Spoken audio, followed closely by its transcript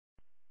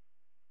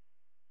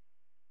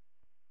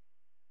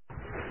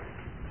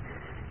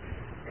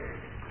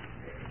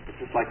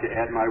just like to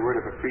add my word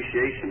of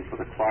appreciation for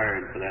the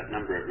choir and for that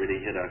number. It really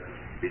hit a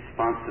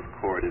responsive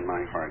chord in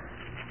my heart.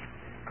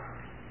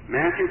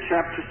 Matthew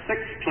chapter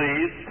 6,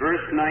 please,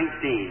 verse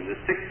 19. The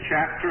 6th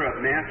chapter of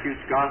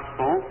Matthew's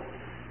Gospel,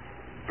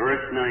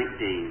 verse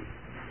 19.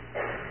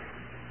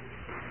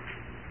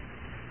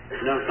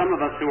 Now, some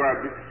of us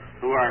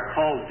who are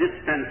called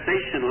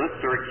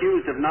dispensationalists are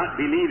accused of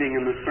not believing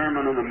in the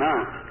Sermon on the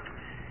Mount.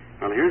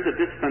 Well, here's a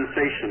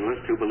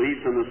dispensationalist who believes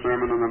in the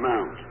Sermon on the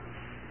Mount.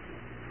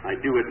 I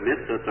do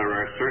admit that there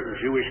are certain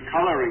Jewish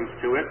colorings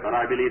to it, but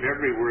I believe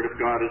every word of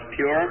God is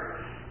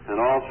pure, and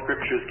all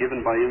Scripture is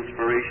given by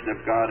inspiration of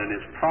God and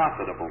is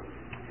profitable.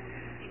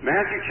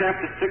 Matthew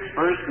chapter 6,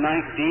 verse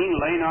 19,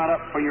 lay not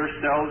up for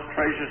yourselves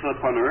treasures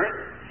upon earth,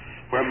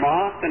 where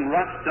moth and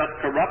rust doth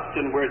corrupt,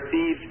 and where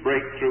thieves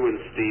break through and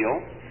steal.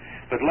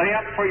 But lay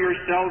up for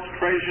yourselves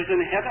treasures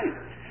in heaven,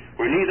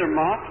 where neither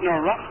moth nor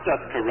rust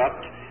doth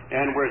corrupt,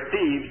 and where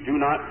thieves do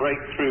not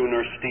break through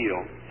nor steal.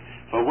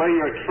 For where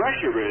your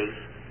treasure is,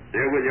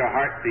 there will your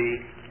heart be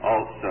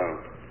also.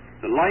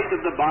 The light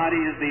of the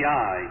body is the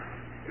eye.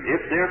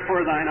 If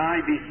therefore thine eye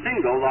be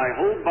single, thy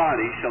whole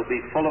body shall be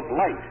full of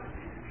light.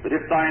 But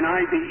if thine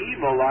eye be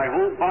evil, thy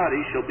whole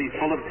body shall be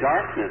full of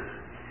darkness.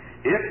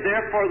 If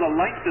therefore the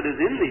light that is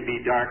in thee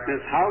be darkness,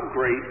 how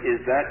great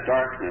is that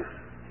darkness?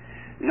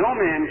 No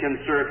man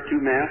can serve two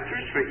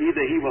masters, for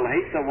either he will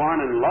hate the one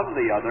and love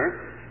the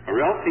other,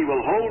 or else he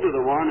will hold to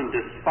the one and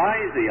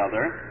despise the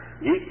other.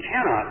 Ye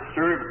cannot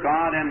serve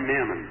God and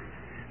mammon.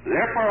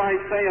 Therefore I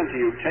say unto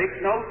you, take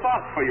no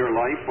thought for your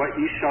life, what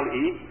ye shall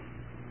eat,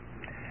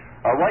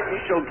 or what ye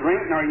shall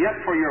drink, nor yet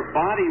for your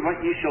body what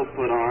ye shall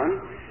put on.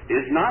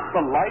 Is not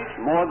the life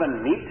more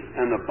than meat,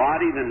 and the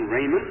body than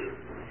raiment?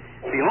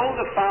 Behold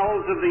the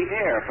fowls of the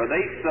air, for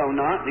they sow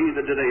not,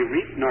 neither do they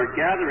reap, nor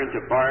gather into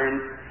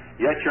barns,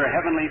 yet your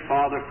heavenly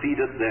Father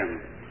feedeth them.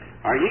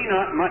 Are ye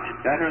not much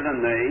better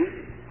than they?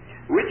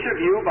 Which of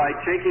you, by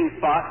taking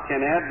thought, can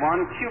add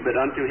 1 cubit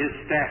unto his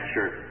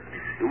stature?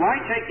 And why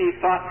take ye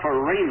thought for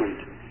raiment?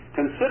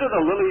 Consider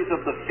the lilies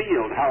of the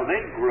field, how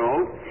they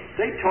grow.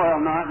 They toil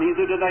not,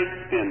 neither do they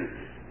spin.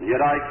 And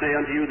yet I say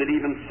unto you that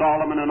even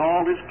Solomon in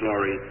all his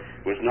glory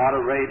was not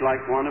arrayed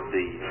like one of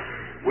these.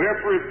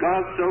 Wherefore if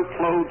God so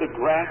clothe the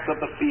grass of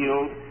the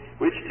field,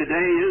 which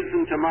today is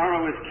and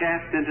tomorrow is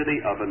cast into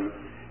the oven,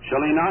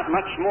 shall he not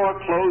much more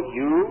clothe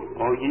you,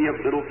 O ye of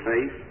little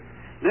faith?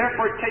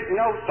 Therefore take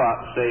no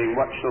thought, saying,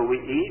 what shall we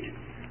eat?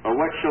 Or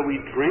what shall we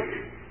drink?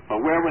 Or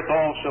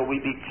wherewithal shall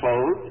we be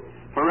clothed?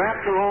 For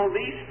after all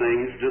these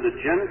things do the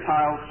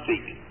Gentiles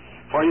seek.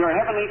 For your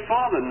heavenly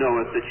Father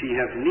knoweth that ye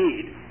have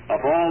need of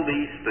all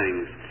these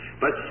things.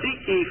 But seek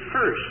ye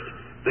first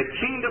the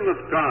kingdom of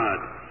God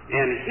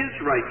and his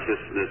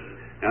righteousness,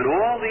 and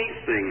all these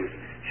things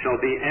shall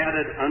be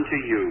added unto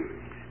you.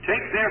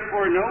 Take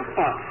therefore no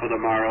thought for the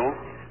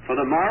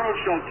morrow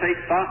shall take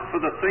thought for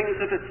the things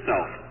of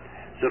itself.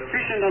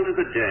 Sufficient unto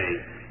the day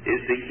is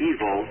the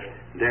evil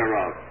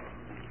thereof.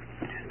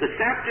 This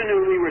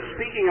afternoon we were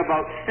speaking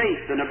about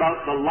faith and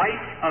about the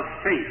life of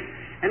faith.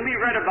 And we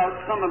read about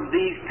some of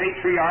these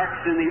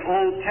patriarchs in the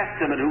Old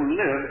Testament who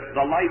lived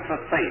the life of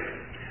faith.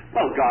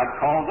 Well, God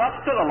calls us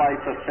to the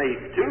life of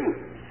faith too.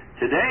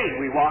 Today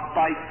we walk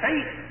by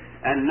faith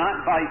and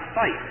not by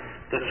sight,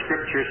 the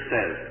Scripture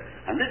says.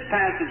 And this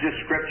passage of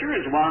Scripture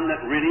is one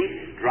that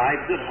really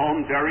drives it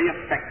home very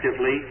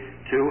effectively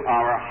to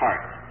our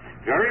hearts.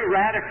 Very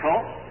radical,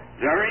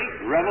 very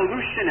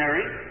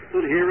revolutionary,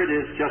 but here it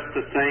is just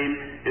the same.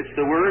 It's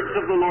the words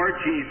of the Lord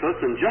Jesus,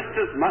 and just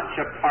as much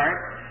a part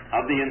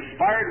of the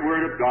inspired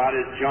Word of God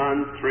as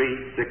John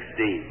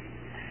 3:16.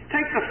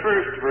 Take the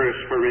first verse,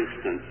 for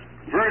instance.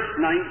 Verse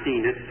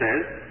 19, it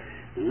says,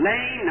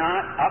 lay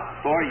not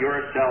up for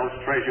yourselves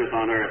treasures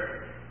on earth.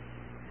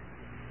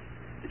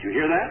 Did you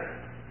hear that?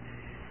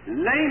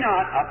 Lay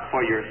not up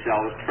for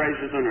yourselves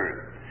treasures on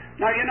earth.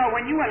 Now, you know,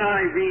 when you and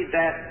I read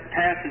that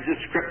passage of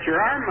Scripture,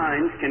 our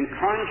minds can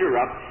conjure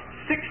up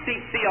 60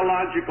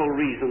 theological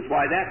reasons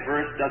why that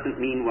verse doesn't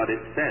mean what it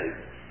says.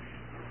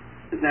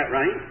 Isn't that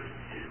right?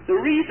 The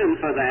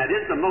reason for that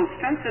is the most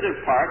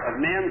sensitive part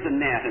of man's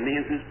anatomy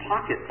is his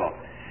pocketbook.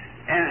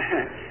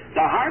 And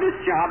the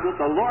hardest job that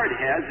the Lord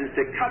has is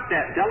to cut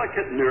that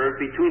delicate nerve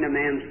between a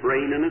man's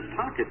brain and his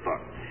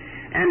pocketbook.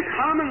 And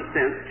common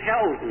sense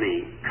tells me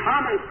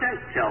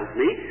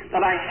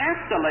that I have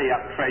to lay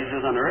up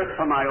treasures on earth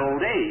for my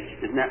old age.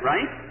 Isn't that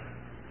right?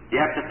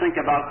 You have to think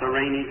about the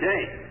rainy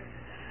day.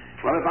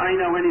 Well, if I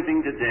know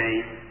anything today,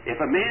 if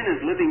a man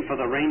is living for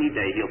the rainy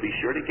day, he'll be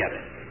sure to get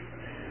it.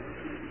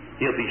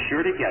 He'll be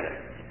sure to get it.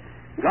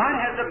 God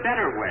has a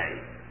better way,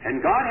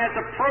 and God has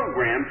a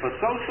program for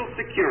Social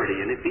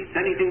Security, and it beats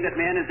anything that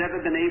man has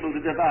ever been able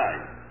to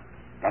devise.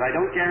 But I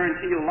don't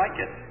guarantee you'll like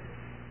it,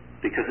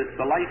 because it's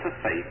the life of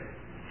faith.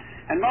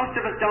 And most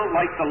of us don't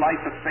like the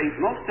life of faith.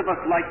 Most of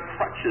us like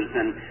crutches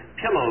and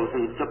pillows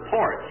and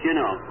supports,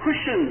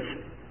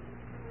 cushions,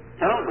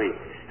 don't we?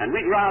 And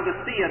we'd rather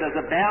see it as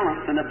a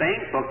balance in a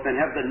bank book than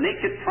have the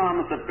naked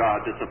promise of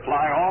God to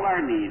supply all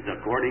our needs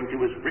according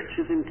to his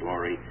riches and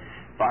glory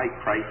by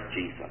Christ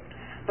Jesus.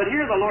 But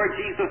here the Lord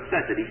Jesus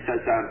says it. He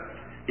says,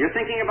 you're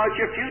thinking about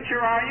your future,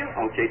 are you?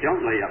 Okay,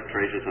 don't lay up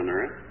treasures on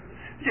earth.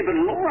 You say, but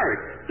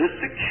Lord, there's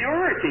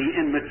security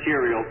in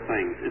material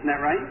things. Isn't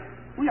that right?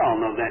 We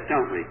all know that,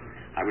 don't we?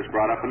 I was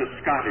brought up in a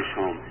Scottish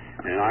home,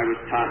 and I was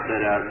taught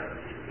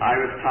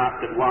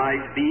that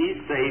wise bees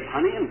save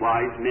honey and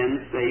wise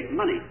men save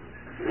money.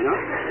 You know?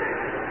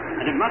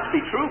 And it must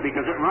be true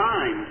because it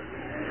rhymes.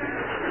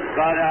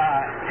 But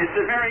it's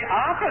the very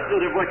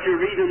opposite of what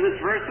you read in this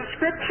verse of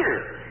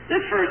Scripture.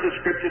 This verse of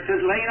Scripture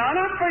says, lay not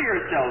up for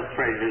yourselves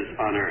treasures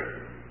on earth.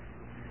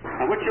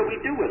 Now, what shall we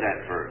do with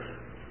that verse?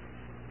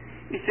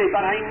 You say,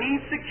 but I need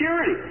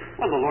security.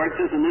 Well, the Lord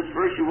says in this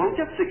verse, you won't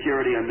get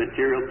security on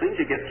material things.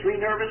 You get 3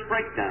 nervous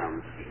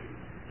breakdowns.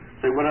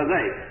 So what are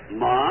they?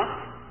 Moth,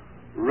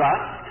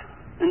 rust,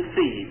 and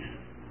thieves.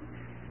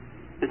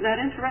 Isn't that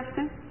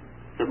interesting?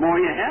 The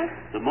more you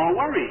have, the more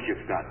worries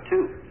you've got,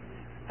 too.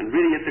 And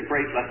really, it's a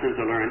great lesson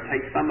to learn. It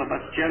takes some of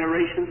us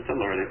generations to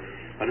learn it,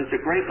 but it's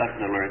a great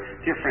lesson to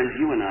learn. Dear friends,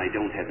 you and I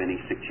don't have any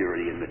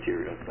security in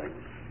material things.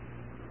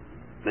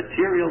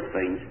 Material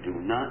things do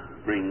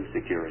not bring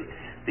security.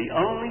 The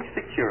only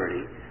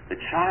security the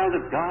child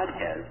of God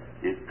has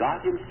is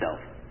God Himself,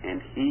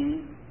 and He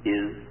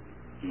is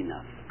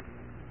enough.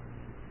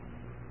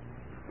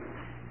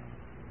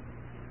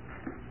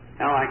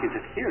 Now, I can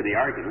just hear the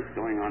arguments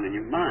going on in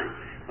your mind.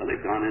 Well,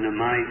 they've gone into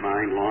my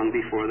mind long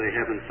before they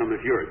have in some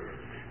of yours.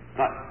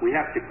 But we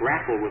have to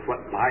grapple with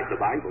what the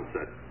Bible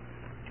said.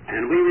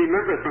 And we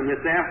remember from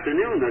this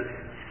afternoon that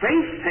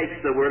faith takes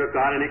the Word of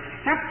God and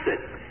accepts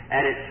it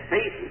at its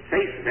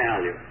face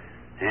value.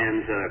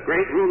 And a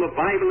great rule of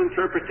Bible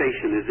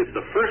interpretation is if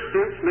the first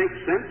sense makes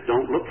sense,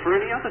 don't look for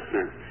any other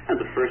sense. And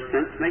the first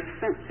sense makes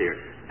sense here.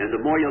 And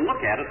the more you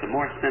look at it, the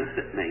more sense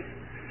it makes.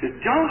 So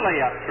don't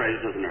lay up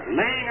treasures on earth.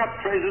 Laying up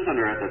treasures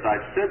on earth, as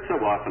I've said so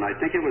often, I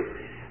think it was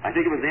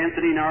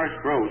Anthony Norris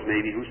Groves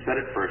maybe who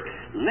said it first.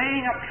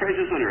 Laying up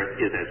treasures on earth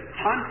is as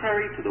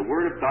contrary to the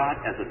Word of God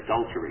as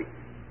adultery.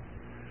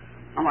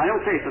 Now, I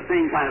don't say it's the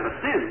same kind of a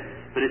sin,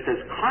 but it's as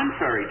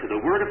contrary to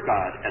the Word of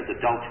God as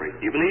adultery.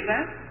 Do you believe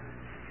that?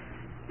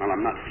 Well,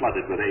 I'm not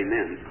flooded with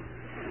amens.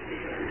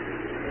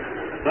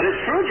 But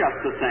it's true just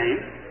the same,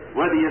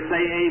 whether you say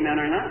amen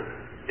or not.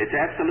 It's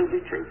absolutely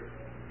true.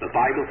 The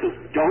Bible says,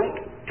 don't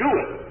do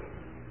it.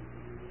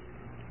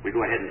 We go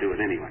ahead and do it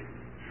anyway.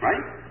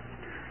 Right?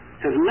 It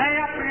says, lay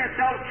up for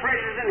yourselves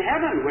treasures in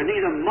heaven, where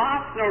neither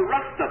moth nor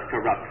rust doth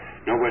corrupt,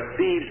 nor where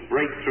thieves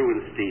break through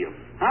and steal.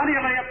 How do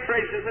you lay up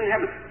treasures in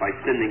heaven? By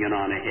sending it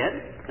on ahead.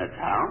 That's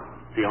how.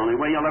 It's the only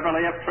way you'll ever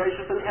lay up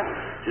treasures in heaven.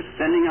 Just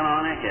sending it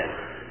on ahead.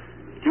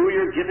 Do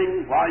your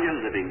giving while you're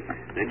living,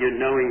 then you're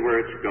knowing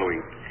where it's going.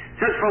 It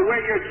says, for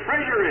where your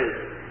treasure is,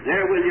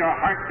 there will your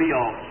heart be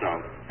also.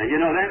 And you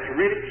know, that's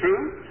really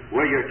true.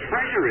 Where your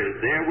treasure is,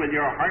 there will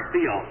your heart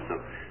be also.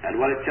 And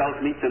what it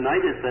tells me tonight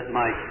is that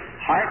my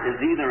heart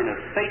is either in a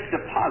safe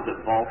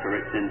deposit vault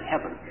or it's in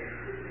heaven.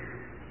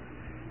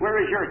 Where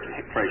is your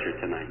treasure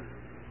tonight?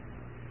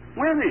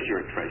 Where is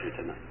your treasure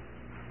tonight?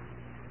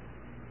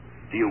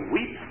 Do you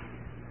weep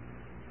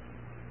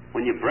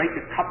when you break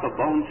a cup of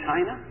bone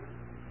china?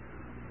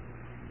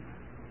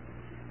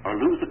 Or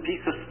lose a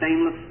piece of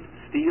stainless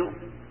steel?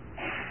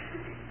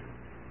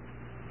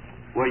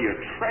 Where your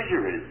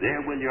treasure is,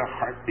 there will your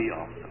heart be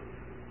also.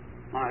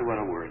 My, what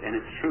a word. And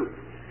it's true.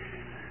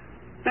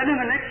 Then in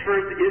the next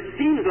verse, it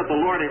seems that the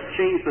Lord has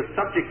changed the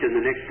subject in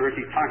the next verse.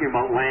 He's talking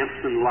about lamps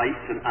and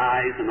lights and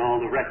eyes and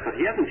all the rest, but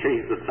He hasn't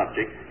changed the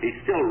subject. He's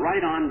still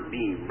right on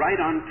beam, right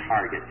on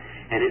target.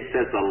 And it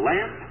says, the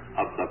lamp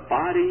of the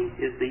body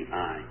is the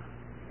eye.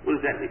 What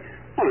does that mean?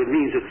 Well, it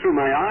means that through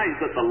my eyes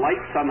that the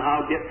light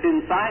somehow gets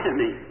inside of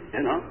me.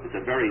 You know, it's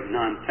a very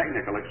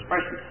non-technical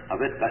expression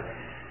of it, but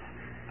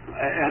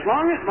as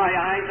long as my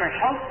eyes are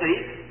healthy,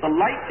 the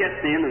light gets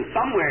in, and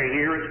somewhere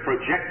here it's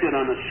projected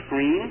on a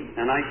screen,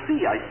 and I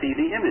see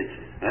the image.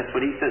 That's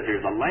what he says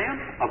here. The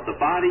lamp of the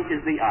body is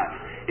the eye.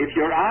 If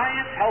your eye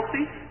is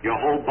healthy, your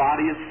whole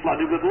body is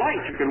flooded with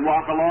light. You can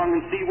walk along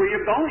and see where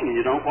you're going, and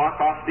you don't walk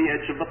off the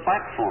edge of the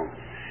platform.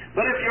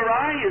 But if your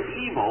eye is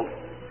evil,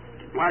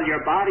 while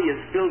your body is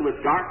filled with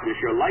darkness,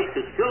 your life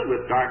is filled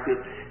with darkness,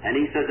 and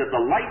he says, if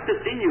the light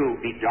that's in you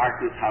be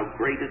darkness, how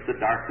great is the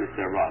darkness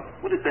thereof.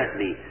 What does that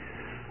mean?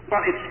 Well,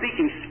 it's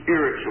speaking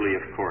spiritually,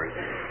 of course.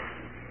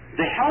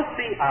 The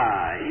healthy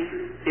eye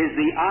is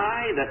the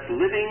eye that's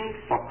living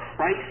for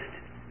Christ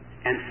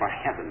and for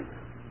heaven.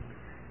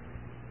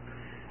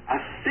 A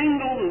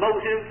single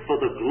motive for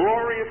the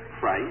glory of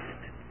Christ,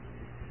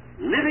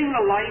 living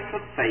the life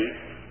of faith,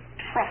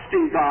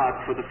 trusting God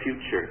for the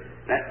future.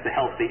 That's the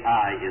healthy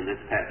eye in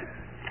this passage.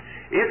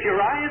 If your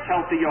eye is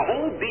healthy, your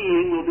whole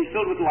being will be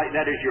filled with light.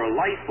 That is, your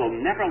life will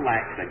never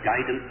lack the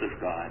guidance of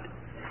God.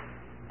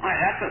 Why,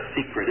 that's a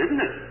secret,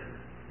 isn't it?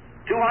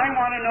 Do I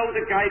want to know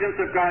the guidance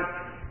of God?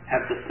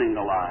 Have the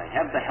single eye.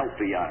 Have the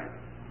healthy eye.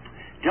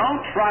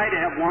 Don't try to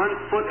have one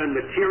foot in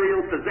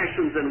material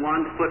possessions and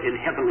one foot in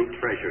heavenly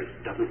treasures.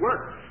 Doesn't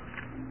work.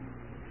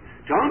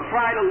 Don't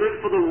try to live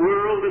for the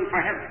world and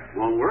for heaven.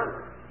 Won't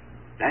work.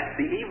 That's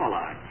the evil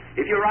eye.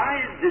 If your eye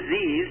is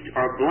diseased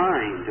or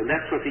blind, and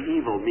that's what the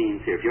evil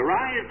means here, if your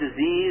eye is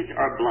diseased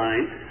or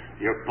blind,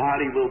 your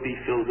body will be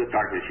filled with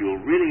darkness. You'll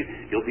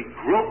be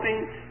groping.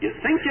 You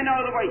think you know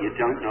the way, you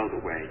don't know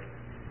the way.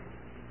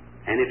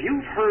 And if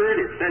you've heard,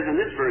 it says in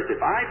this verse,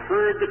 if I've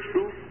heard the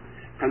truth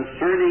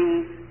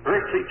concerning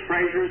earthly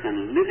treasures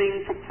and living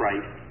for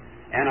Christ,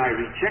 and I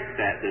reject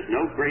that, there's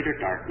no greater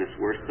darkness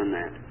worse than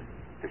that.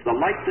 If the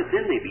light that's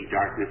in me be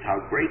darkness, how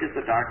great is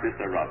the darkness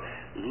thereof?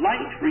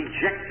 Light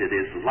rejected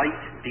is light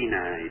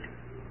denied.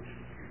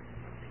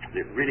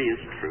 It really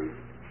is true.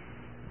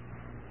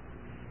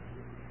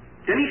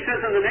 Then he says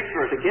in the next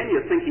verse, again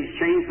you think he's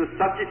changed the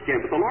subject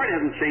again, but the Lord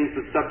hasn't changed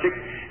the subject.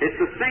 It's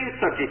the same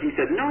subject. He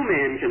said, no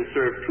man can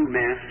serve two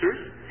masters,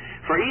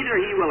 for either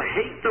he will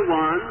hate the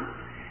one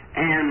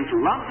and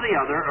love the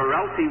other, or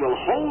else he will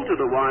hold to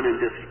the one and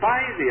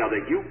despise the other.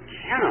 You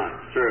cannot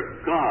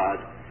serve God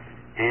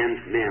and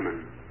mammon.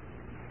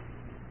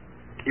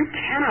 You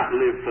cannot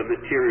live for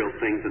material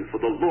things and for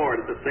the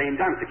Lord at the same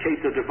time. It's a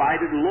case of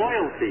divided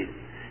loyalty.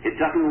 It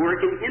doesn't work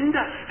in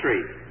industry.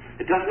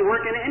 It doesn't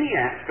work in any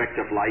aspect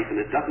of life, and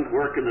it doesn't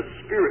work in the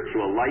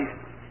spiritual life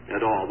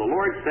at all. The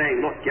Lord's saying,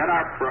 look,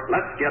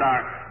 let's get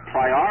our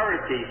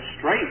priorities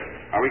straight.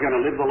 Are we going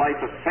to live the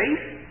life of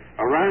faith,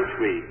 or aren't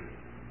we?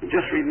 And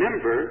just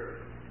remember,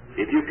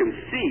 if you can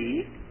see,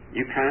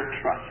 you can't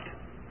trust.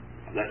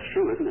 Well, that's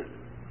true, isn't it?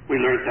 We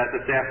learned that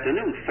this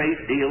afternoon.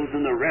 Faith deals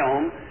in the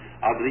realm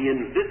of the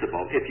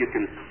invisible. If you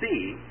can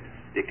see,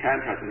 you can't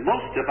trust.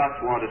 Most of us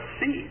want to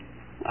see.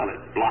 Well,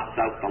 it blots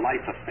out the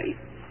life of faith.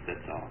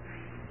 That's all.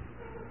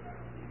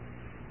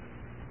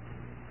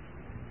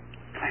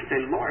 I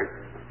say,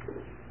 Lord,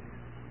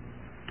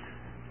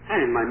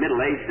 I'm in my middle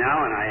age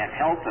now, and I have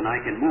health, and I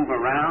can move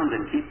around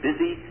and keep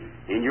busy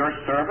in your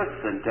service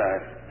and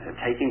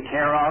taken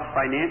care of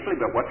financially,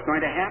 but what's going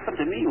to happen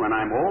to me when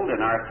I'm old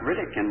and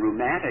arthritic and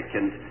rheumatic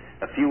and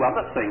a few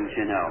other things,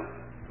 you know?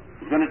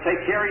 Who's going to take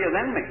care of you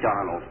then,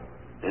 MacDonald?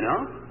 You know?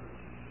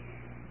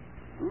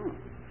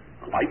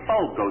 A light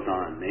bulb goes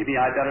on. Maybe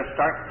I better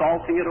start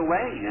salting it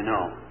away, you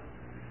know.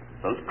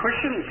 Those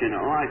cushions, you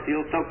know, I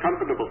feel so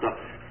comfortable to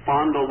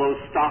fondle those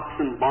stocks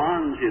and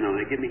bonds, you know.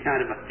 They give me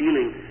kind of a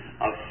feeling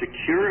of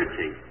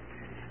security.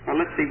 Well,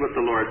 let's see what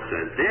the Lord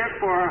says.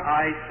 Therefore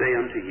I say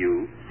unto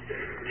you,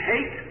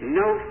 take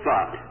no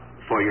thought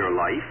for your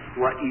life,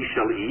 what ye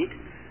shall eat,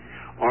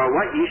 or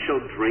what ye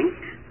shall drink,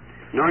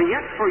 nor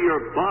yet for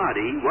your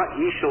body, what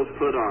ye shall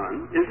put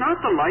on. Is not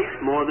the life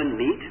more than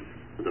meat,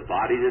 and the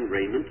body than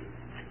raiment?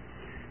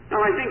 Now,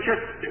 I think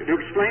just to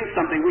explain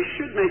something, we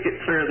should make it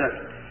clear that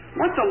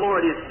what the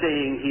Lord is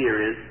saying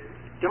here is,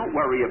 don't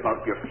worry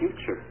about your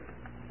future.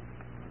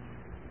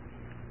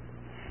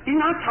 He's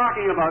not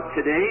talking about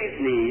today's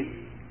needs.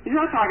 He's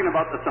not talking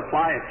about the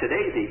supply of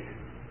today's needs.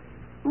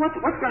 What's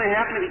going to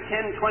happen to me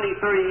 10,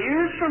 20, 30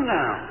 years from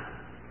now?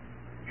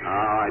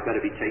 Oh, I better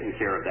be taking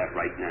care of that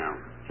right now,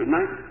 shouldn't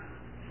I?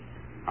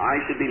 I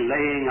should be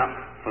laying up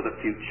for the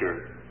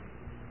future.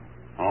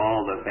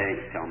 All the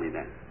banks tell me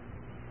that.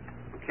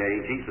 Okay?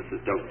 Jesus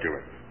says, don't do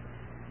it.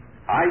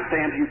 I say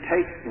unto you,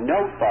 take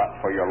no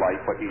thought for your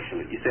life, what you shall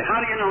eat. You say, how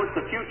do you know it's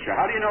the future?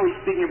 How do you know he's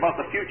speaking about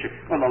the future?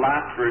 Well, the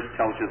last verse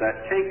tells you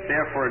that. Take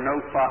therefore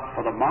no thought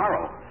for the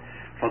morrow,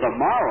 for the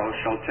morrow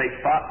shall take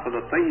thought for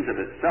the things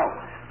of itself.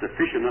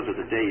 Sufficient unto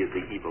the day is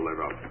the evil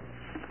thereof.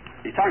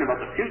 He's talking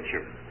about the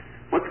future.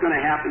 What's going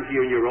to happen to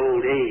you in your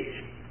old age?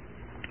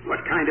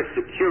 What kind of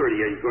security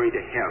are you going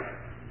to have?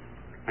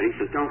 And he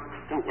says,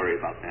 don't worry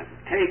about that.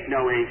 Take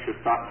no anxious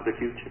thought for the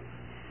future.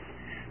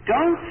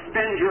 Don't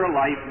spend your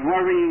life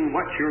worrying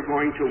what you're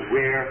going to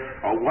wear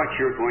or what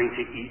you're going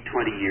to eat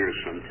 20 years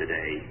from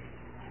today.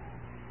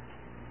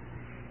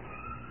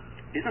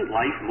 Isn't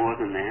life more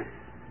than that?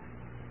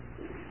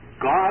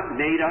 God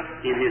made us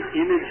in His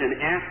image and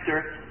after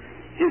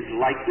His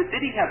likeness.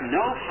 Did He have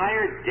no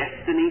higher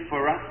destiny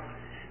for us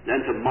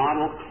than to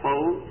model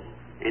clothes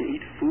and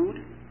eat food?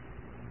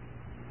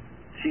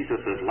 Jesus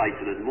says life,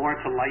 and there's more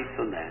to life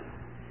than that.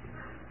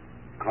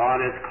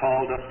 God has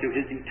called us to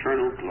His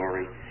eternal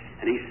glory.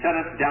 And He set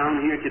us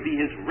down here to be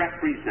His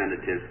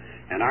representatives.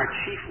 And our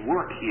chief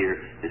work here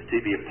is to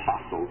be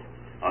apostles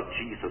of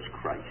Jesus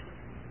Christ.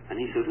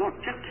 And He says, look,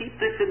 just keep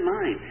this in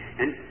mind.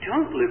 And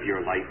don't live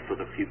your life for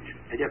the future.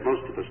 And yet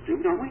most of us do,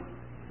 don't we?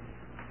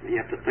 You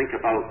have to think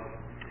about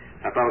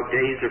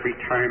days of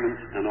retirement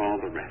and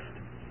all the rest.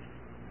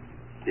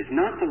 Is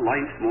not the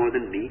life more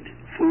than meat,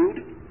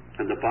 food,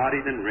 and the body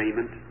than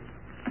raiment?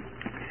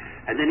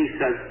 And then He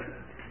says,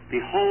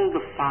 behold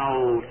the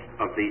fowls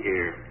of the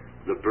air,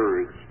 the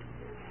birds.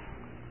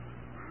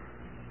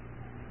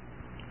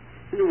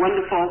 Isn't it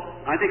wonderful?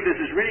 I think this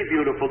is really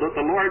beautiful that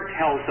the Lord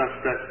tells us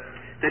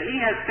that He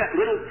has set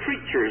little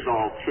creatures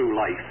all through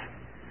life.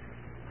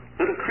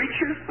 Little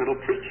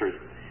preachers.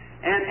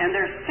 And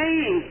they're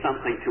saying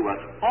something to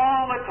us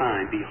all the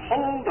time.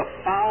 Behold the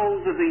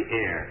fowls of the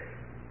air.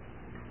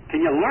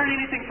 Can you learn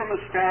anything from a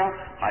sparrow?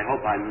 I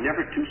hope I'm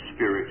never too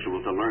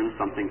spiritual to learn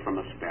something from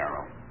a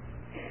sparrow.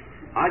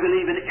 I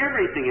believe in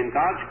everything in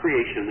God's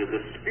creation.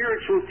 There's a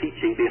spiritual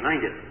teaching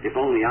behind it, if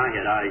only I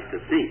had eyes to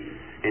see.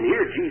 And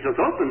here Jesus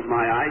opens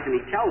my eyes and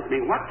he tells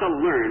me what to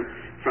learn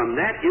from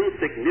that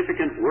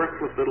insignificant,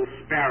 worthless little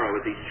sparrow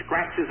as he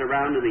scratches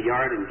around in the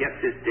yard and gets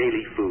his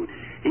daily food.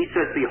 He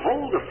says,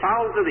 behold the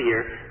fowls of the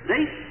air,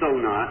 they sow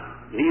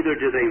not, neither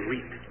do they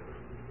reap.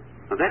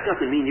 Now that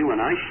doesn't mean you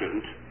and I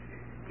shouldn't.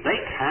 They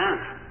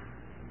can't.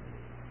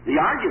 The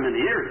argument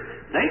here is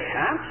they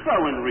can't sow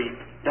and reap.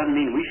 Doesn't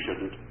mean we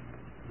shouldn't.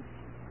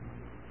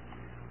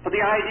 But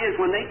the idea is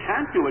when they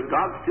can't do it,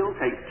 God still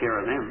takes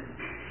care of them.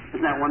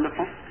 Isn't that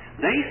wonderful?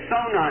 They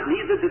sow not,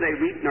 neither do they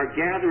reap, nor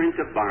gather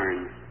into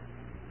barns.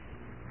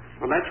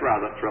 Well, that's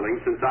rather thrilling.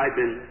 Since I've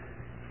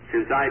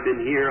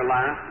been here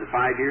last 5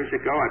 years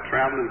ago, I've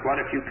traveled in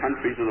quite a few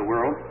countries of the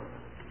world,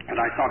 and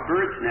I saw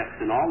birds' nests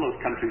in all those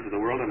countries of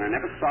the world, and I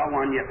never saw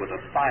one yet with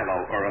a silo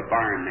or a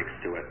barn next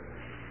to it.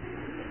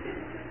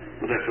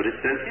 Well, that's what it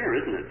says here,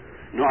 isn't it?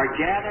 Nor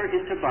gather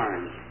into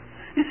barns.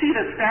 You see,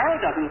 the sparrow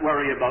doesn't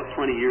worry about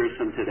 20 years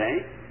from today.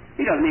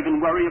 He doesn't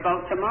even worry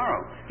about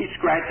tomorrow. He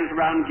scratches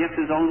around and gets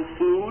his own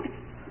food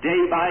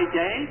day by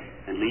day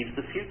and leaves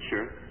the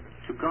future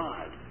to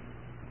God.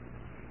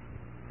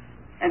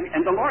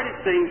 And the Lord is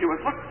saying to us,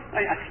 look,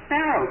 a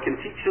sparrow can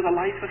teach you the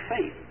life of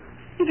faith.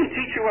 He can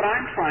teach you what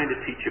I'm trying to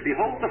teach you.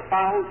 Behold the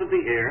fowls of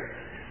the air.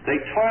 They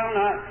toil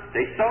not,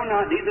 they sow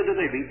not, neither do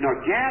they reap, nor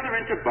gather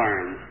into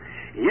barns.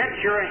 Yet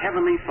your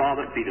heavenly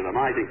Father feedeth them.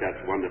 I think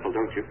that's wonderful,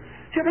 don't you?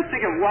 Do you ever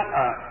think of what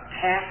a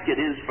task it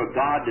is for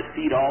God to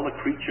feed all the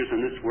creatures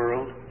in this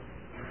world?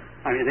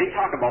 I mean, they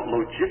talk about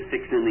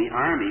logistics in the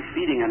army,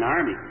 feeding an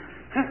army.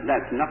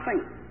 That's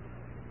nothing.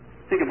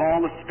 Think of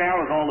all the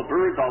sparrows, all the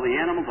birds, all the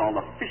animals, all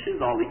the fishes,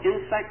 all the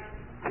insects,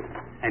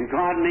 and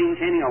God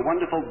maintaining a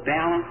wonderful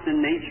balance in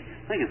nature.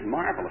 I think it's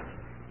marvelous.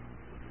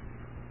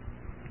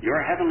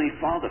 Your heavenly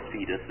Father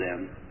feedeth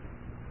them.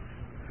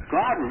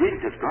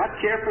 Does God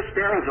care for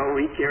sparrows? Oh,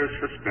 he cares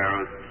for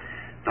sparrows.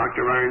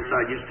 Dr.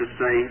 Ironside used to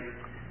say,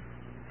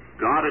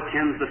 God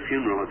attends the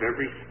funeral of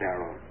every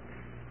sparrow.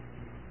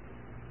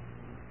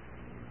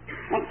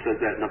 Well, it says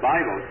that in the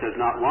Bible. It says,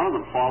 not one of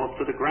them falleth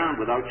to the ground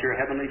without your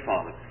heavenly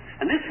Father.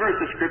 And this verse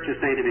of Scripture is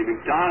saying to me,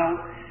 MacDonald,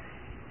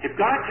 if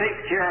God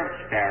takes care of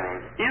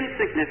sparrows,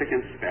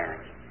 insignificant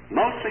sparrows,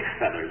 mostly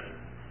feathers,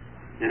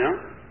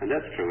 and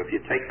that's true. If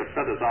you take the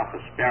feathers off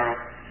a sparrow,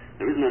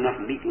 there isn't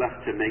enough meat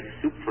left to make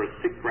soup for a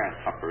sick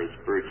grasshopper, as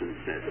Spurgeon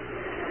said.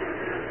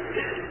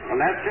 Well,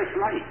 that's just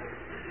right.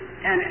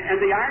 And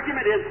the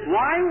argument is,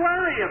 why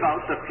worry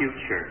about the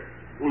future?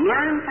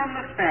 Learn from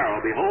the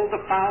sparrow. Behold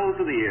the fowls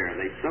of the air.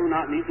 They sow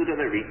not, neither do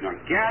they reap, nor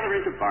gather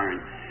into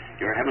barns.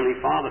 Your heavenly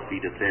Father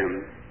feedeth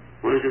them.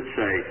 What does it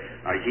say?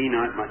 Are ye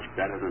not much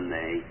better than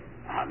they?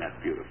 Ah, that's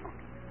beautiful.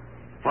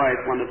 Boy,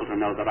 it's wonderful to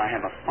know that I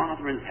have a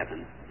Father in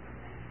heaven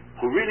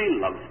who really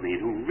loves me,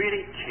 who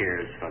really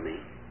cares for me.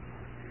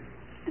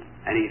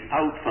 And he's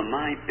out for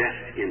my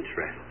best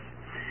interests.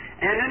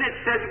 And then it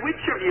says,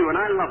 which of you, and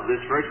I love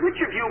this verse, which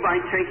of you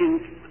by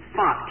taking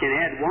thought can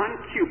add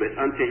 1 cubit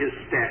unto his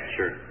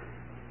stature?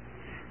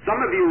 Some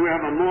of you who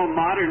have a more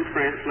modern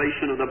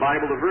translation of the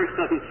Bible, the verse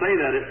doesn't say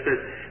that. It says,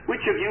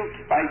 which of you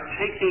by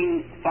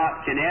taking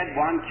thought can add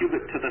 1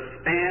 cubit to the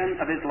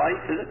span of his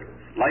life? Is it?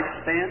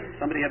 Lifespan?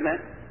 Somebody have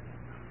that?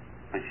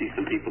 I see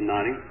some people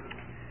nodding.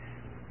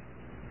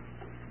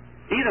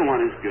 Either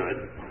one is good.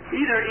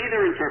 Either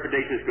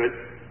interpretation is good.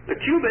 The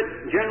cubit,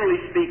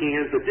 generally speaking,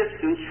 is the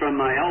distance from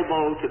my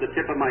elbow to the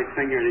tip of my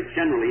finger, and it's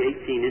generally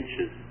 18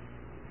 inches.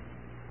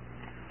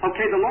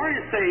 Okay, the Lord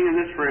is saying in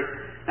this verse,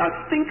 now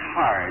think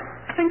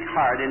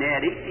hard and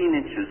add 18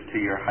 inches to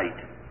your height.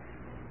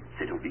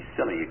 Say, don't be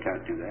silly, you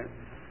can't do that.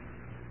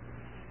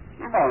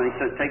 Well, he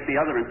says, take the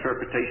other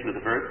interpretation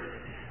of the verse.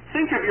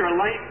 Think of your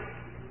life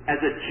as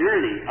a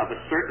journey of a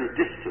certain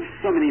distance,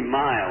 so many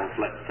miles,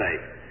 let's say.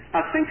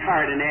 Now think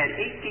hard and add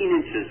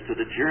 18 inches to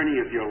the journey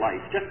of your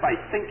life, just by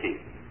thinking.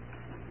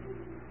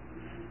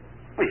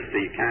 Well, you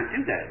say you can't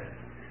do that.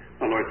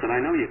 The Lord said,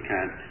 I know you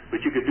can't, but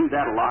you could do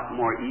that a lot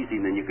more easy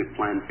than you could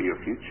plan for your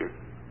future.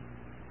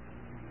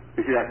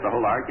 You see, that's the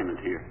whole argument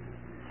here.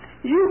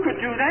 You could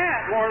do that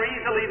more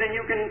easily than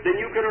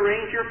you could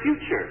arrange your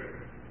future.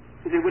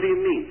 You say, what do you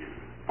mean?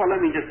 Well,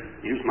 let me just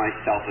use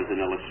myself as an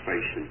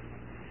illustration.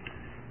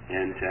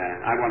 And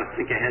I want to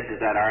think ahead to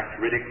that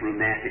arthritic,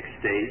 rheumatic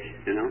stage,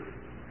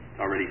 It's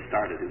already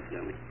started,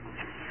 incidentally.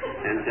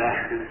 And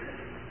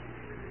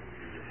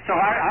so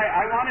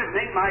I want to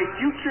make my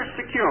future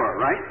secure,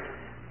 right?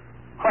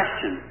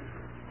 Question,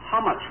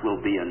 how much will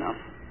be enough?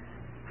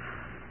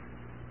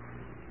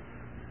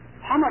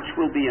 How much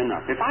will be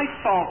enough? If I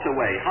salt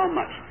away, how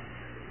much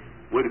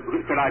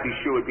could I be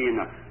sure would be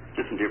enough?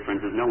 Listen, dear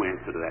friends, there's no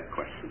answer to that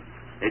question.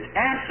 It's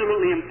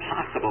absolutely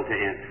impossible to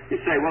answer. You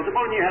say, well,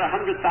 suppose you had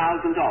 $100,000.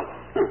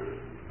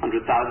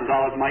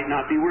 $100,000 might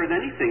not be worth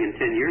anything in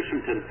 10 years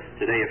from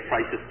today if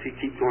prices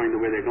keep going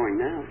the way they're going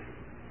now.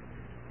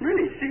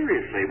 Really,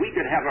 seriously, we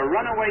could have a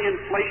runaway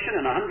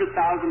inflation and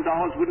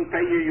 $100,000 wouldn't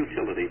pay your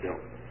utility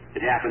bill. It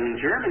happened in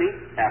Germany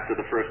after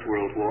the First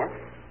World War.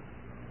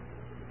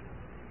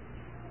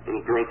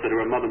 Little girl said to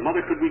her mother,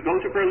 "Mother, could we go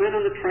to Berlin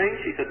on the train?"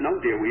 She said, "No,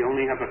 dear, we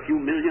only have a few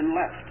million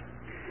left."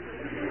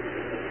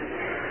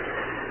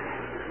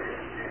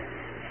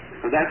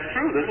 So that's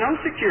true. There's no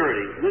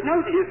security. There's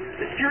no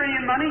security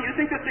in money. You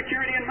think there's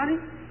security in money?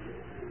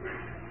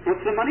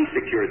 What's the money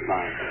secured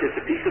by? It's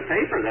a piece of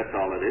paper, that's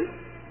all it is.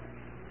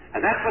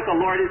 And that's what the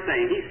Lord is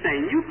saying. He's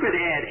saying you could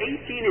add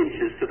 18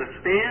 inches to the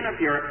span of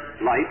your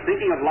life,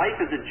 thinking of life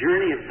as a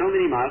journey of so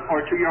many miles,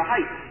 or to your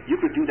height. You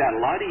could do that a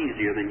lot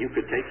easier than you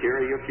could take care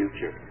of your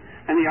future.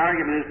 And the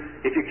argument is,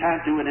 if you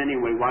can't do it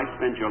anyway, why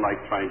spend your life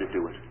trying to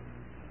do it?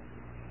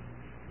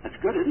 That's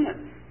good, isn't it?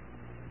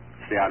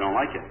 Say, I don't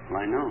like it.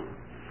 Well, I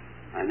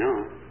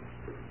know.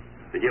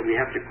 But yet we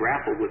have to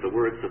grapple with the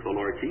words of the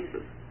Lord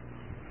Jesus.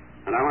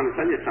 And I want to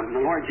tell you something.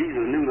 The Lord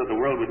Jesus knew that the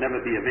world would never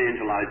be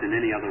evangelized in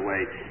any other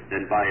way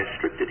than by a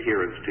strict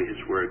adherence to His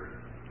Word.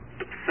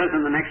 It says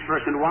in the next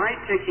verse, "And why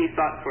take ye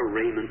thought for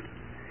raiment?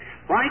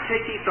 Why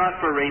take ye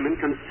thought for raiment?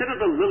 Consider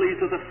the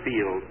lilies of the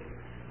field."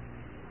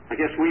 I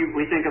guess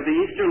we think of the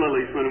Easter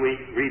lilies when we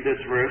read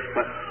this verse,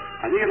 but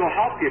I think it'll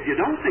help you if you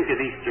don't think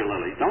of Easter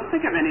lilies. Don't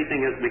think of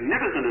anything as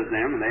magnificent as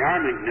them, and they are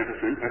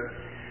magnificent, but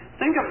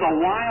think of the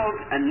wild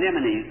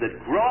anemones that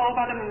grow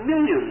by the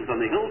millions on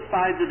the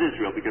hillsides of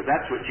Israel, because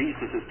that's what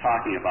Jesus is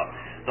talking about.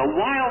 The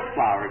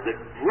wildflowers that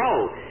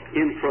grow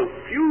in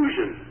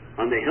profusion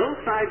on the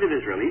hillsides of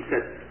Israel. He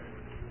said,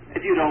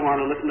 if you don't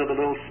want to listen to the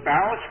little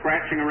sparrows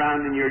scratching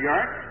around in your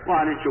yard,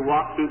 why don't you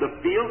walk through the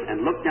field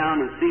and look down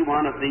and see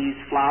one of these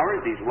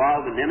flowers, these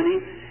wild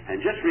anemones,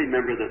 and just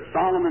remember that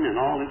Solomon in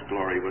all his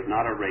glory was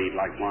not arrayed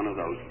like one of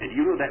those. And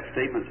you know that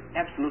statement's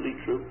absolutely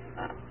true.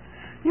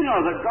 You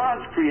know that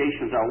God's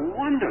creations are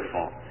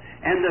wonderful,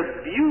 and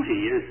the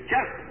beauty is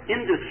just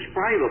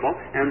indescribable,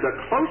 and the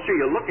closer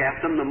you look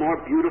at them, the more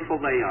beautiful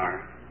they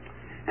are.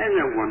 And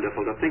they're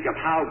wonderful to think of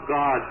how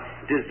God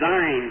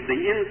designs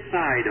the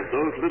inside of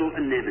those little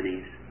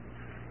anemones.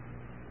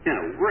 You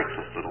know,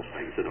 worthless little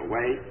things in a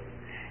way.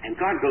 And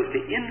God goes to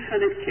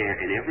infinite care,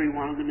 and every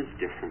one of them is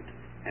different,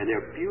 and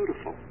they're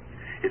beautiful.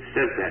 It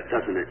says that,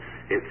 doesn't it?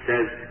 It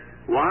says,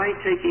 "Why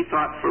take ye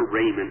thought for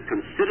raiment?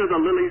 Consider the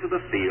lilies of the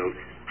field,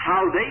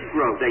 how they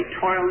grow. They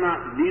toil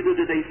not, neither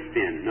do they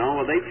spin."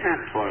 No, they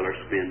can't toil or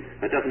spin.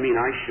 That doesn't mean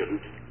I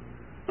shouldn't.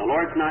 The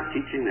Lord's not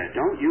teaching that.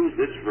 Don't use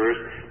this verse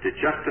to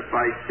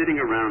justify sitting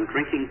around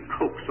drinking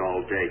Cokes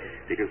all day,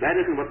 because that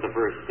isn't what the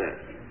verse says.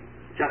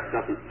 It just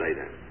doesn't say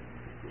that.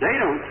 They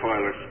don't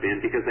toil or spin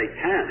because they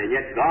can't, and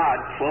yet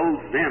God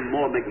clothes them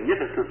more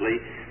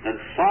magnificently than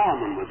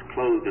Solomon was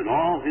clothed in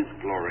all his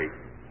glory.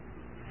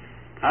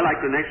 I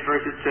like the next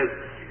verse. It says,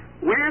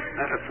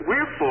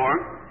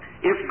 "Wherefore,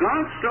 if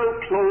God so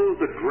clothe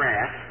the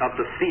grass of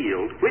the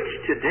field,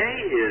 which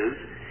today is,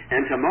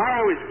 and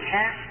tomorrow is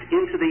cast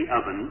into the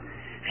oven,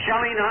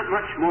 shall He not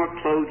much more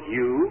clothe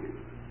you,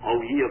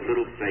 O ye of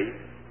little faith?"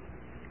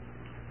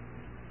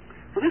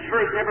 Well, this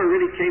verse never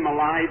really came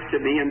alive to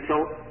me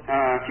until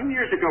a few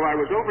years ago. I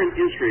was over in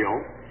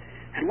Israel,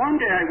 and one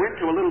day I went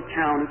to a little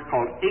town. It's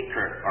called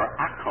Acre, or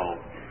Akko.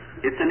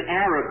 It's an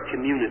Arab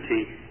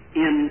community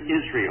in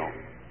Israel.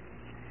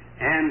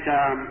 And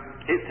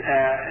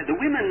the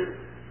women,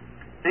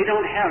 they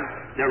don't have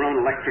their own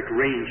electric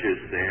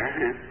ranges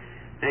there.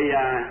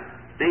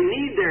 They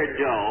knead their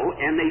dough,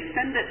 and they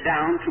send it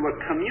down to a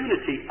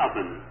community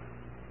oven.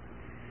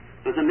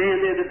 There's a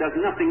man there that does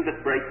nothing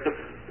but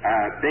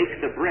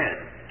bake the bread.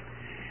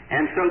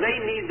 And so they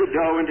knead the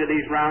dough into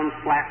these round,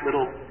 flat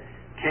little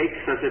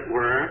cakes, as it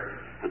were.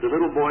 And the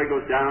little boy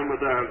goes down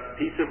with a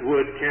piece of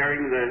wood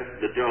carrying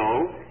the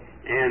dough,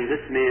 and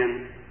this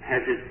man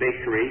has his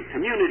bakery,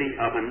 community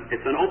oven.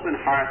 It's an open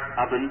hearth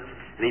oven,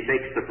 and he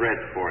bakes the bread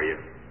for you.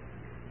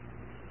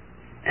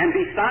 And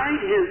beside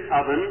his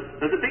oven,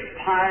 there's a big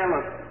pile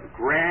of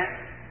grass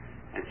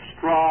and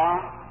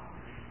straw,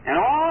 and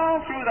all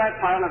through that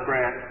pile of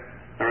grass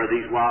there are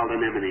these wild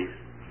anemones.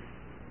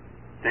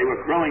 They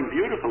were growing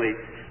beautifully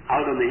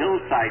out on the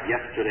hillside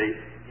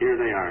yesterday. Here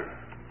they are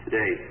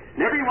today.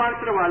 And every once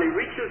in a while he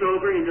reaches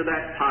over into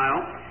that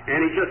pile,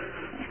 and he just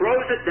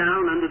throws it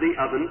down under the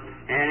oven,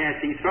 and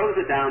as he throws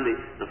it down,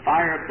 the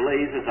fire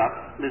blazes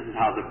up. This is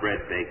how the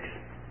bread bakes.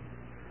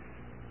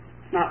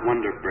 It's not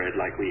Wonder Bread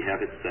like we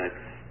have. It's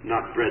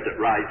not bread that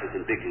rises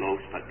in big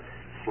loaves, but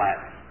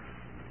flat,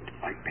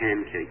 like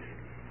pancakes.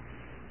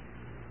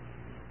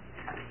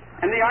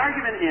 And the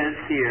argument is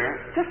here,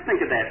 just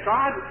think of that.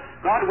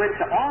 God went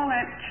to all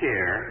that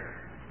care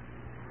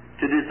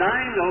to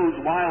design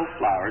those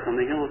wildflowers on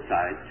the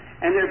hillside,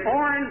 and they're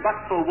born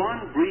but for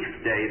one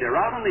brief day. They're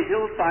out on the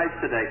hillsides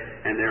today,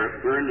 and they're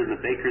burned in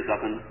the baker's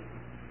oven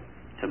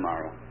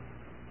tomorrow.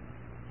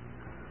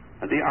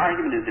 And the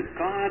argument is, if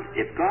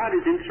God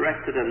is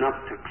interested enough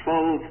to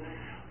clothe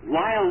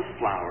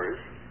wildflowers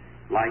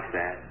like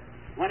that,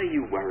 what are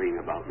you worrying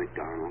about,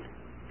 MacDonald?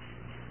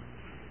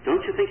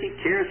 Don't you think He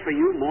cares for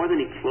you more than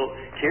He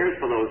cares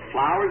for those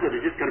flowers that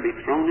are just going to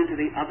be thrown into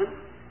the oven?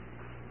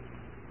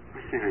 I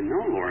say, I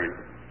know, Lord.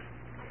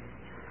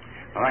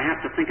 But I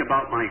have to think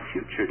about my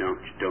future,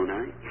 don't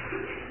I?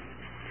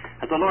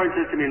 And the Lord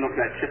says to me, look,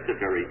 that's just the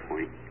very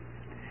point.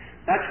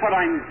 That's what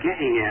I'm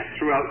getting at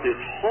throughout this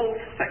whole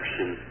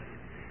section.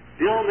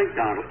 Bill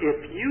MacDonald,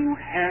 if you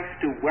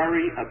have to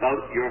worry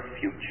about your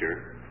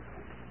future,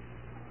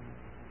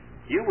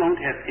 you won't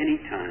have any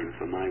time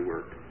for my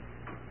work.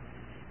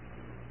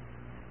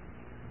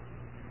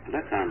 Well,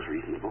 that sounds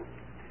reasonable.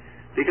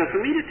 Because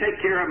for me to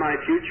take care of my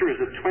future is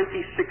a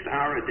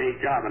 26-hour-a-day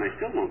job, and I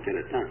still won't get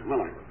it done,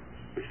 will I?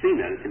 We've seen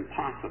that. It's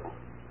impossible.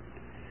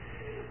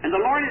 And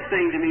the Lord is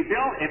saying to me,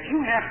 Bill, if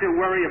you have to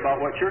worry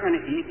about what you're going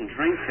to eat and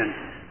drink and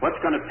what's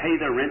going to pay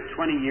the rent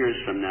 20 years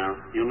from now,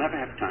 you'll never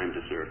have time to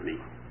serve me.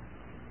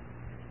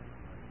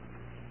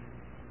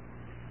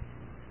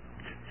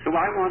 So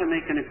I want to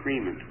make an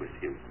agreement with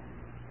you.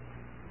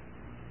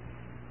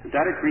 And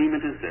that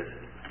agreement is this.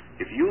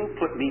 If you'll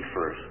put me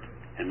first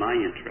and my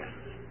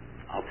interests,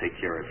 I'll take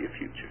care of your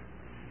future.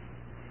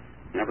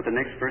 Isn't that what the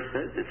next verse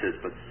says? It says,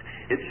 for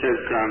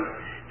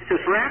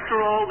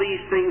after all these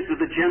things do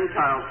the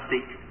Gentiles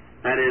seek,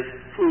 that is,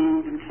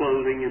 food and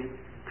clothing and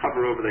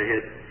cover over their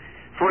head.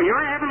 For your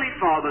heavenly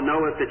Father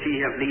knoweth that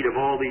ye have need of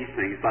all these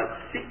things, but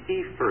seek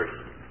ye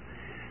first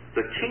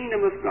the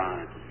kingdom of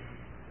God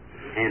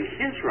and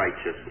his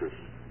righteousness,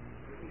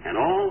 and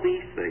all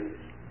these things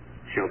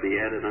shall be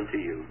added unto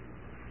you.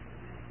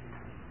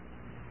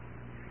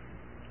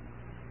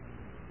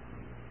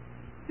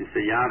 You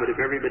say, yeah, but if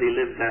everybody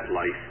lived that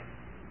life,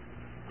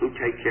 who'd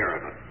take care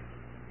of us?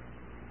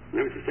 You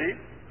know what you're saying?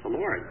 The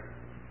Lord.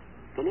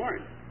 The Lord.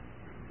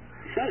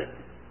 He said it.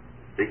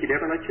 Think he'd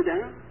ever let you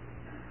down?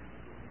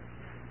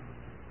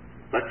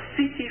 But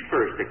seek ye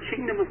first the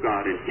kingdom of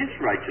God and his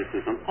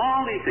righteousness and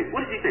all these things.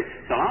 What does he say?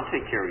 So I'll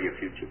take care of your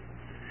future.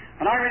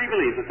 And I really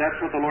believe that that's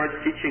what the Lord's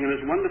teaching in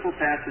this wonderful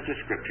passage of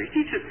Scripture.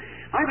 He teaches,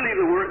 I believe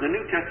the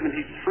New Testament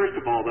teaches, first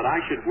of all, that I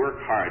should work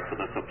hard for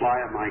the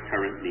supply of my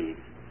current needs.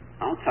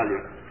 I'll tell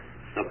you,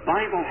 the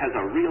Bible has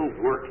a real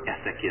work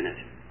ethic in it.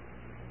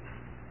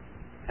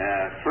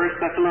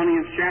 1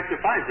 Thessalonians chapter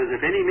 5 says,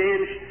 if any man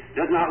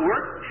does not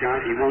work,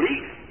 he won't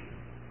eat.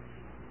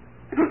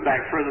 It goes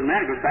back further than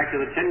that. It goes back to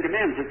the Ten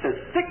Commandments. It says,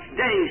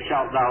 6 days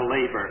shalt thou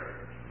labor.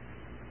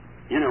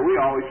 You know, we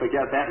always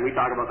forget that, and we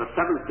talk about the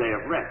seventh day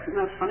of rest. Isn't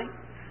that funny?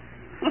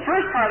 Well, the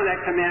first part of that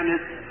commandment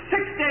is,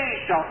 6 days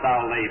shalt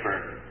thou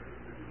labor.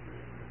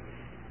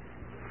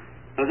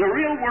 There's a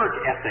real work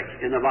ethic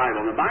in the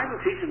Bible. The Bible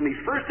teaches me,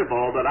 first of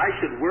all, that I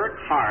should work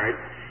hard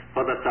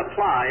for the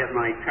supply of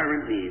my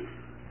current needs.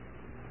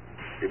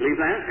 You believe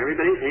that?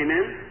 Everybody?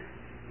 Amen?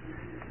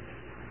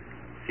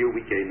 Few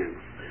weak amens.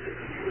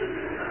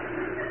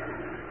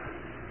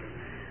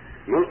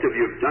 Most of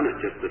you have done it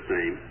just the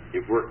same.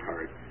 You've worked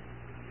hard.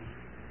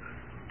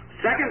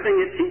 Second thing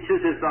it teaches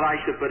is that I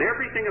should put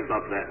everything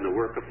above that in the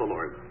work of the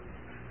Lord.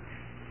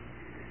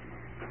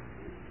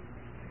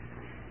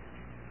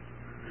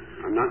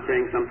 I'm not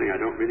saying something I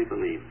don't really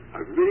believe.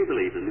 I really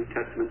believe the New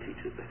Testament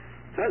teaches that.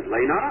 It says,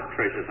 lay not up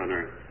treasures on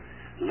earth.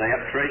 Lay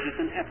up treasures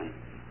in heaven.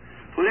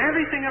 Put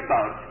everything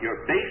above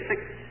your basic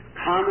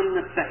common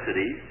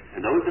necessities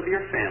and those of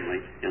your family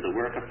in the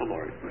work of the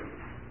Lord.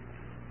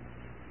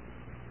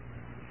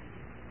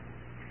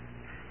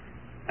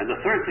 And the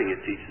third thing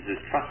it teaches is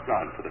trust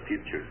God for the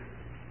future.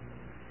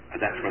 And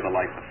that's where the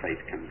life of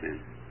faith comes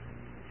in.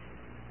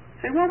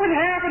 Say, what would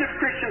happen if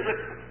Christians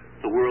would...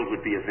 The world would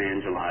be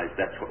evangelized.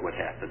 That's what would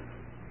happen.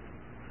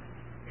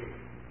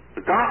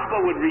 The gospel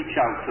would reach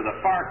out to the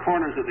far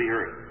corners of the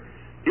earth.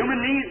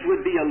 Human needs would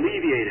be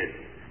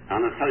alleviated.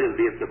 And I'll tell you,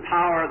 the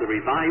power, the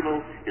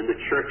revival in the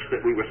church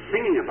that we were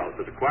singing about,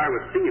 that the choir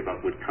was singing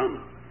about, would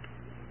come.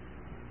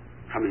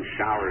 Come in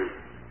showers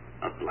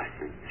of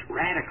blessing. It's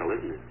radical,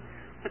 isn't it?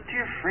 But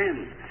dear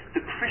friends,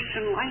 the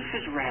Christian life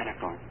is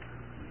radical.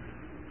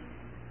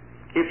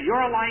 If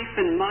your life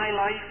and my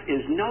life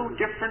is no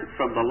different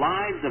from the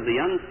lives of the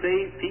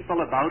unsaved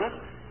people about us,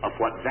 of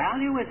what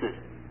value is it?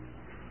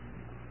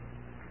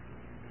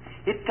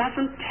 It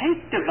doesn't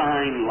take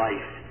divine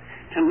life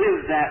to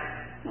live that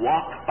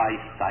walk by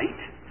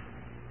sight.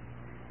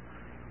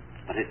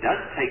 But it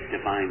does take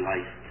divine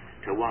life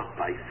to walk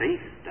by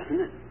faith, doesn't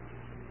it?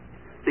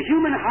 The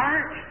human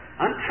heart,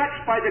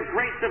 untouched by the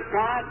grace of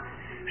God,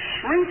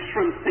 shrinks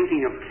from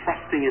thinking of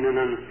trusting in an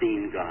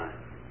unseen God.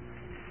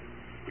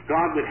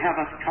 God would have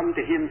us come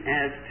to him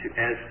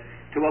as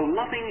to a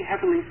loving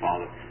Heavenly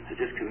Father and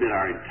just commit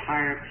our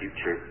entire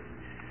future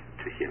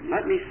to him.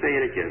 Let me say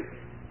it again.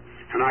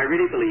 And I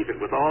really believe it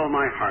with all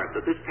my heart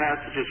that this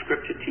passage of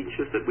Scripture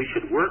teaches that we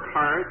should work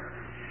hard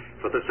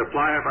for the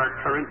supply of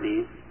our current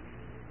needs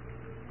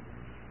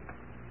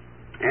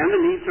and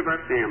the needs of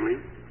our family.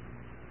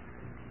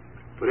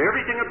 Put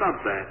everything above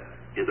that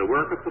in the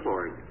work of the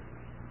Lord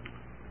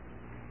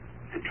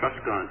and trust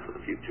God for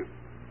the future.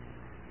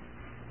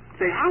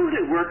 Say, how would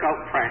it work out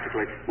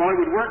practically? Well, it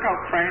would work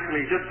out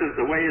practically just as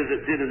the way as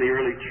it did in the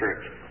early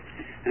church.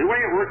 And the way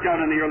it worked out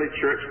in the early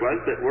church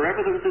was that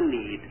wherever there was a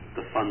need,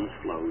 the funds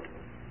flowed.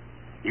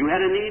 You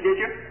had a need,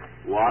 did you?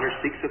 Water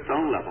seeks its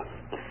own level.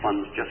 The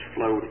funds just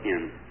flowed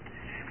in.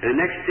 And the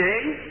next day,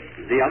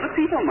 the other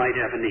people might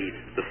have a need.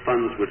 The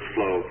funds would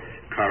flow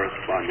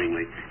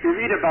correspondingly. You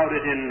read about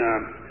it in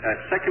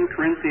 2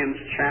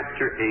 Corinthians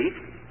chapter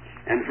 8.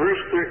 And verse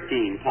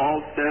 13,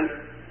 Paul says,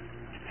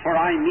 "For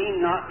I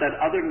mean not that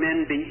other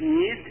men be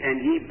eased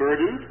and ye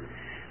burdened,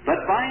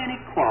 but by an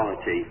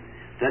equality,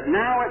 that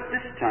now at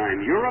this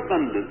time your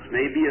abundance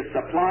may be a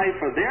supply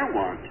for their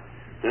want,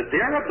 that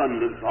their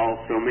abundance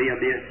also may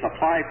be a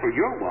supply for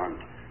your want,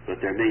 that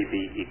there may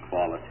be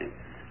equality."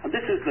 And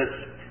this is the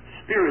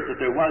spirit that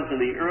there was in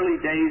the early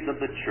days of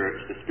the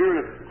church. The spirit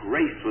of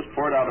grace was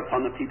poured out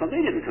upon the people.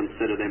 They didn't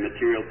consider their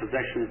material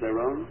possessions their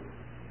own.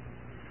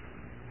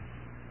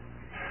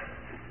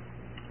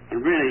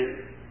 And really,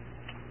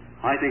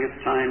 I think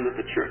it's time that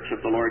the church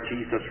of the Lord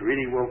Jesus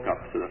really woke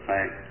up to the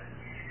fact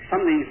some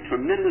of these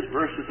tremendous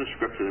verses of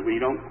Scripture that we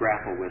don't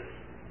grapple with.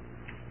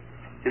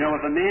 You know,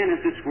 if a man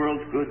is this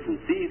world's goods and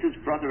sees his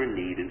brother in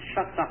need and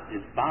shuts up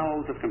his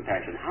bowels of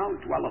compassion, how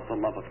dwelleth the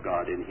love of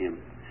God in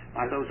him?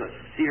 Why, those are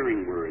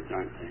searing words,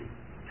 aren't they?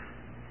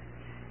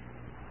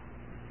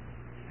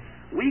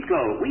 We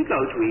go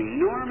to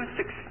enormous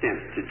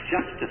extents to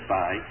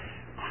justify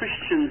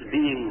Christians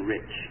being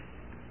rich.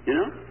 You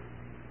know?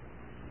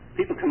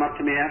 People come up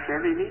to me after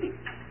every meeting.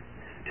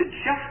 To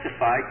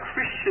justify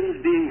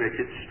Christians being rich.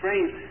 It's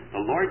strange. The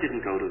Lord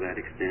didn't go to that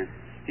extent.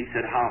 He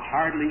said, "How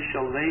hardly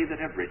shall they that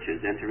have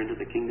riches enter into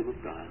the kingdom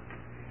of God."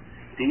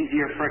 It's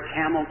easier for a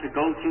camel to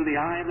go through the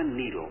eye of a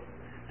needle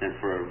than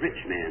for a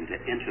rich man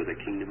to enter the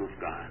kingdom of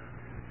God.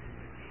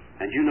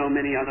 And you know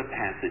many other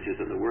passages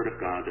in the Word of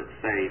God that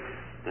say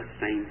the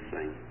same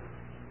thing.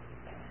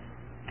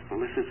 Well,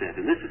 this is it.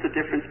 And this is the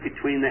difference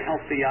between the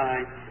healthy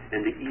eye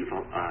and the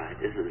evil eye,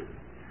 isn't it?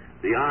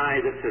 The eye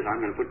that says, "I'm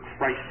going to put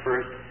Christ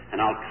first,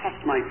 and I'll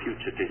trust my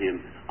future to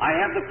Him. I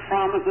have the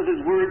promise of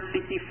His Word,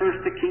 seek ye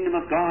first the kingdom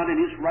of God and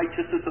His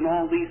righteousness, and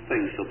all these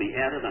things shall be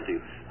added unto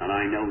you. And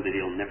I know that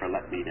He'll never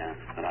let me down,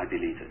 and I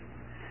believe it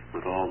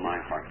with all my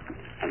heart."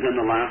 And then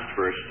the last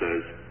verse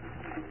says,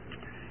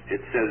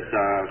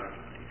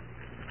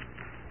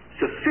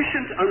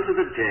 "Sufficient unto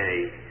the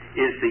day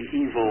is the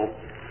evil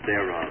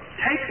thereof.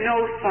 Take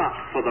no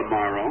thought for the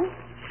morrow,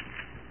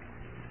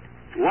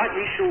 what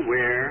ye shall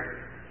wear.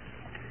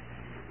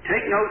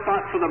 Take no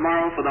thought for the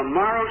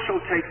morrow shall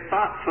take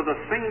thought for the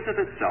things of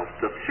itself.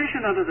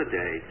 Sufficient unto the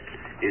day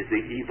is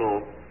the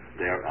evil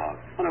thereof."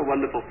 What a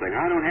wonderful thing.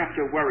 I don't have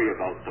to worry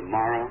about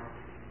tomorrow.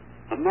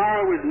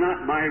 Tomorrow is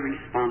not my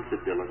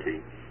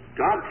responsibility.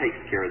 God takes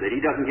care of that.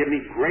 He doesn't give me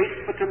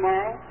grace for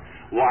tomorrow.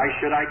 Why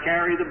should I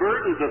carry the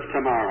burdens of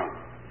tomorrow?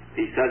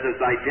 He says, "As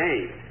thy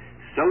day,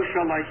 so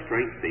shall thy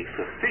strength be.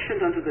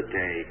 Sufficient unto the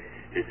day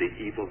is the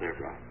evil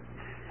thereof."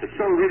 And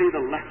so really the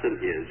lesson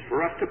is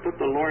for us to put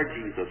the Lord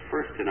Jesus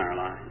first in our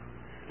lives,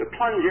 to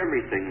plunge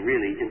everything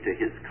really into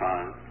His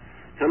cause,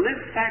 to live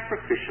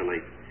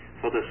sacrificially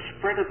for the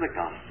spread of the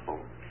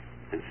gospel,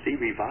 and see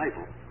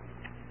revival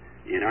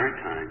in our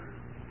time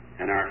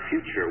and our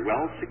future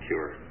well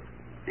secure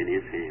in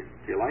His hands.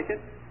 Do you like it?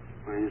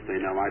 Well, you say,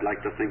 "No, I'd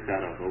like to think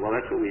that over." Well,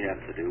 that's what we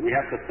have to do. We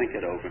have to think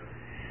it over.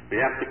 We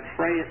have to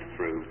pray it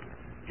through,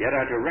 get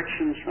our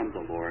directions from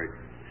the Lord,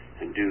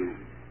 and do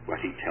what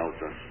He tells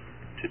us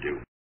to do.